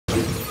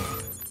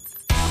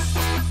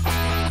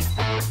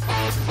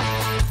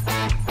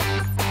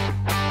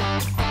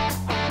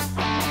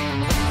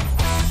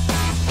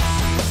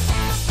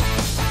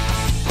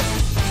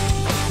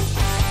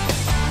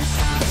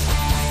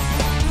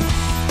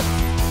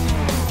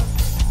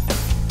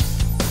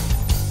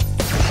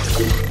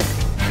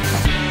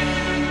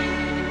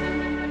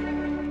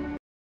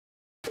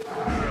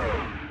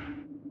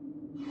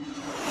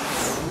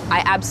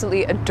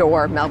absolutely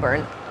adore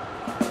Melbourne.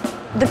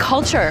 The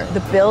culture, the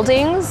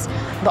buildings,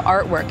 the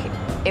artwork,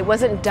 it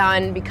wasn't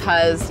done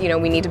because, you know,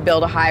 we need to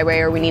build a highway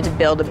or we need to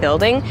build a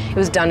building. It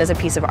was done as a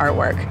piece of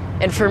artwork.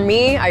 And for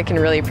me, I can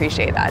really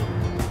appreciate that.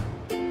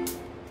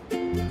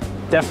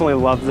 Definitely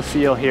love the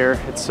feel here.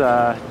 It's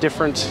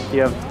different.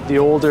 You have the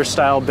older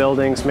style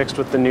buildings mixed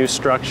with the new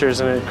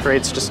structures, and it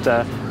creates just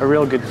a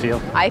real good feel.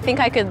 I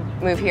think I could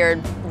move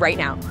here right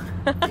now.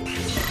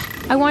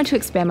 I wanted to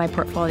expand my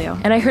portfolio,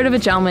 and I heard of a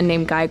gentleman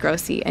named Guy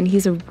Grossi, and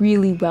he's a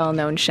really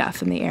well-known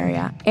chef in the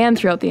area and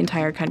throughout the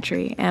entire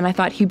country, and I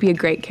thought he'd be a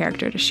great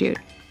character to shoot.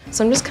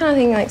 So I'm just kind of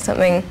thinking like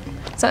something,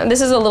 this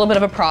is a little bit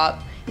of a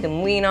prop. You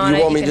can lean on it.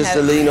 You want me just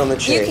to lean on the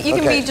chair? You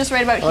can be just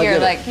right about here,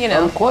 like, you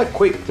know. I'm quite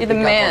quick to You're the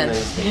man.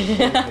 Thank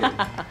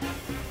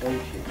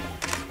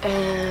you.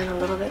 And a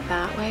little bit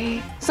that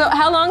way. So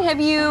how long have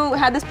you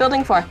had this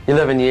building for?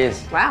 11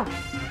 years. Wow.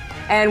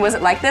 And was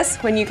it like this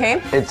when you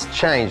came? It's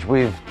changed.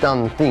 We've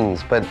done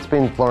things, but it's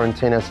been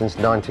Florentina since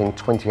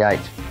 1928.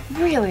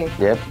 Really?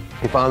 Yep.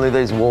 If only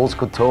these walls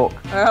could talk.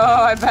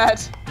 Oh, I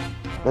bet.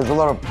 There's a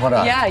lot of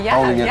product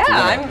holding it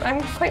together.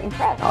 I'm quite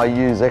impressed. I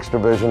use extra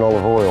virgin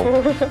olive oil.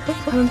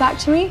 Coming back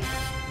to me? A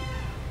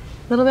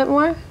little bit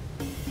more?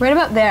 Right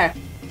about there.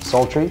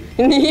 Sultry?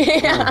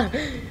 Yeah.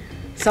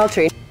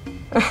 Sultry.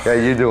 How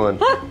you doing?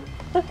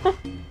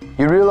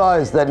 You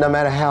realise that no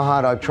matter how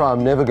hard I try,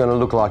 I'm never going to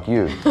look like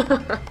you.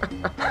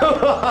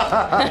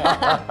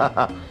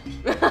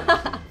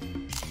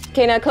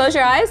 Okay, now close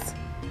your eyes.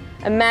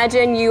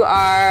 Imagine you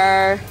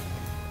are...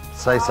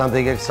 Say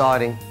something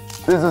exciting.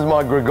 This is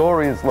my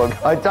Gregorius look.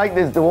 I take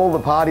this to all the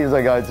parties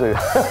I go to.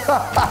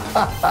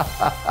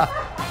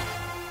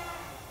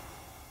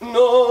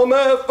 No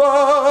me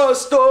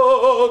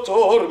fasto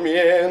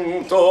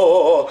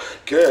tormento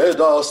que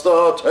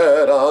dasta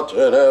terra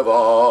te ne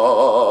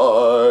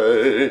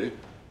vai.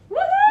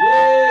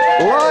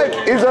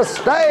 Life is a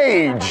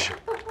stage.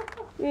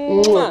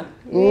 Oh,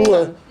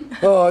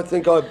 I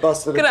think I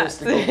busted a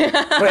testicle.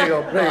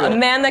 A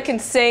man that can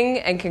sing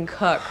and can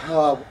cook.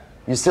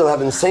 You still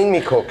haven't seen me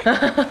cook.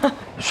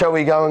 Shall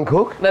we go and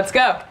cook? Let's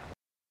go.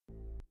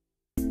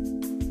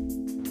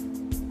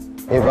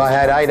 If I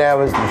had 8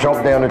 hours to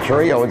chop down a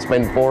tree, I would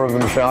spend 4 of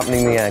them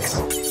sharpening the axe.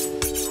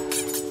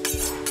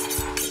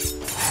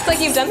 It's like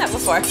you've done that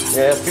before.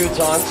 Yeah, a few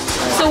times.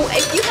 So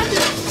if you had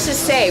to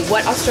say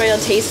what Australia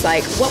tastes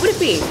like, what would it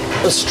be?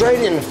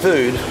 Australian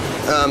food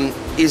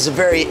is a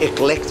very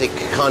eclectic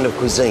kind of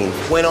cuisine.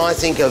 When I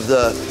think of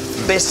the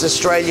best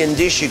Australian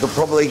dish you could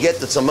probably get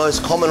that's the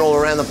most common all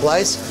around the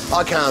place,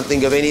 I can't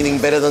think of anything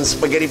better than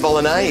spaghetti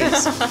bolognese,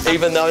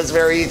 even though it's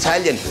very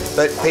Italian,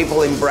 but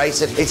people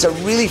embrace it. It's a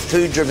really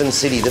food-driven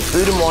city. The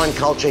food and wine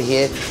culture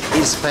here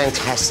is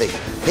fantastic.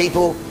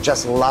 People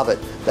just love it.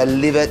 They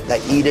live it,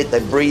 they eat it, they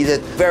breathe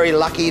it. Very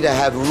lucky to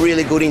have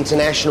really good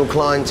international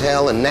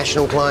clientele and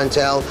national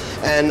clientele,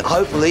 and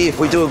hopefully if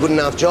we do a good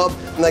enough job,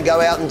 they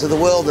go out into the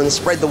world and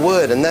spread the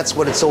word, and that's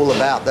what it's all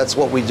about. That's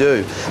what we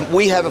do.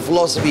 We have a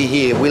philosophy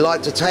here. We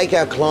like to take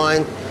our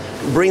client,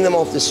 bring them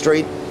off the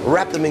street,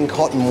 wrap them in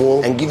cotton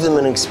wool and give them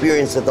an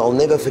experience that they'll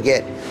never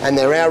forget, and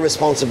they're our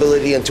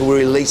responsibility until we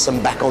release them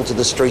back onto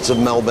the streets of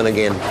Melbourne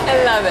again.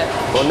 I love it.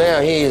 Well,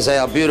 now here's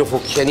our beautiful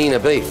canina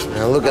beef.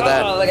 Now look at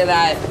that. Oh, look at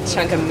that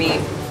chunk of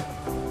meat.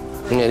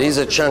 It is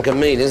a chunk of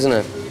meat, isn't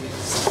it?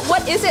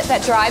 What is it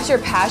that drives your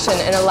passion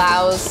and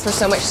allows for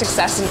so much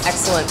success and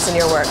excellence in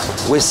your work?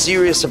 We're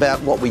serious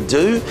about what we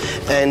do,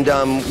 and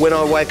when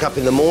I wake up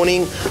in the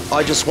morning,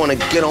 I just want to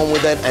get on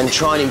with it and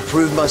try and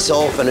improve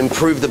myself and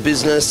improve the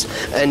business,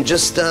 and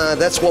just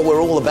that's what we're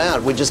all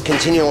about. We just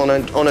continue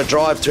on a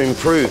drive to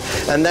improve,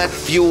 and that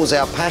fuels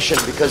our passion,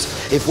 because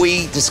if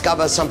we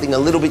discover something a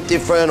little bit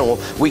different or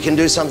we can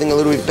do something a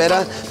little bit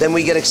better, then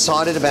we get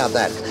excited about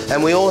that.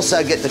 And we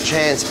also get the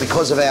chance,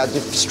 because of our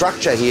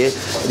structure here,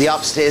 the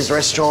upstairs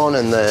restaurant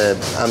and the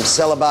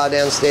cellar bar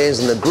downstairs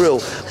and the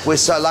grill, we're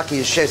so lucky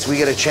as chefs we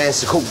get a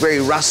chance to cook very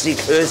rustic,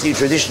 earthy,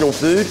 traditional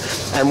food,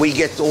 and we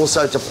get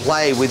also to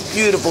play with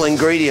beautiful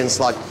ingredients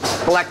like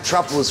black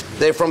truffles.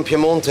 They're from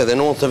Piemonte, they're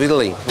north of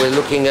Italy. We're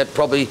looking at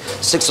probably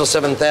 6,000 or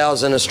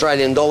 7,000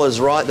 Australian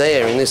dollars right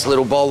there in this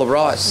little bowl of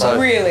rice. So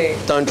really?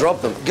 Don't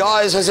drop them.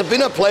 Guys, has it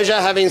been a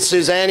pleasure having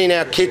Suzanne in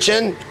our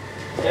kitchen?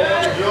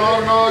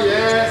 Buongiorno,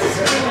 yes.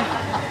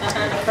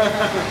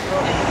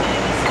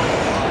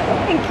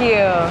 Thank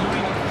you.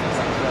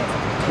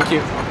 Thank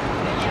you.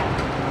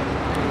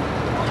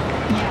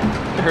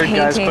 I heard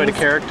Guy's quite a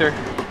character.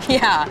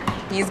 Yeah,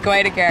 he's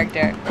quite a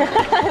character.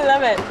 I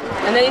love it.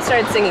 And then he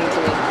started singing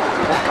to me.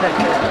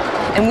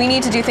 And we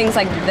need to do things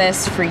like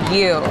this for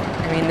you.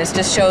 I mean, this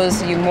just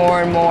shows you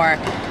more and more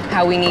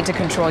how we need to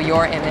control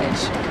your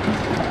image.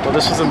 Well,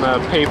 this was in the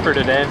paper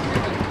today.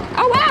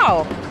 Oh,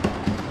 wow.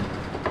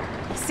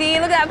 See,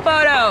 look at that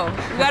photo.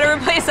 You gotta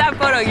replace that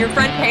photo. Your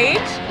front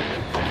page?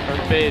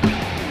 Front page.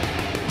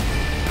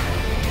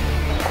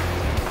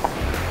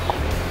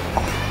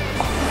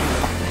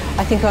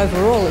 I think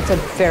overall it's a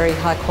very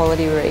high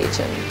quality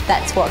region.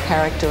 That's what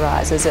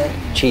characterises it.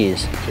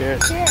 Cheers.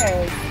 Cheers.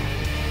 Cheers.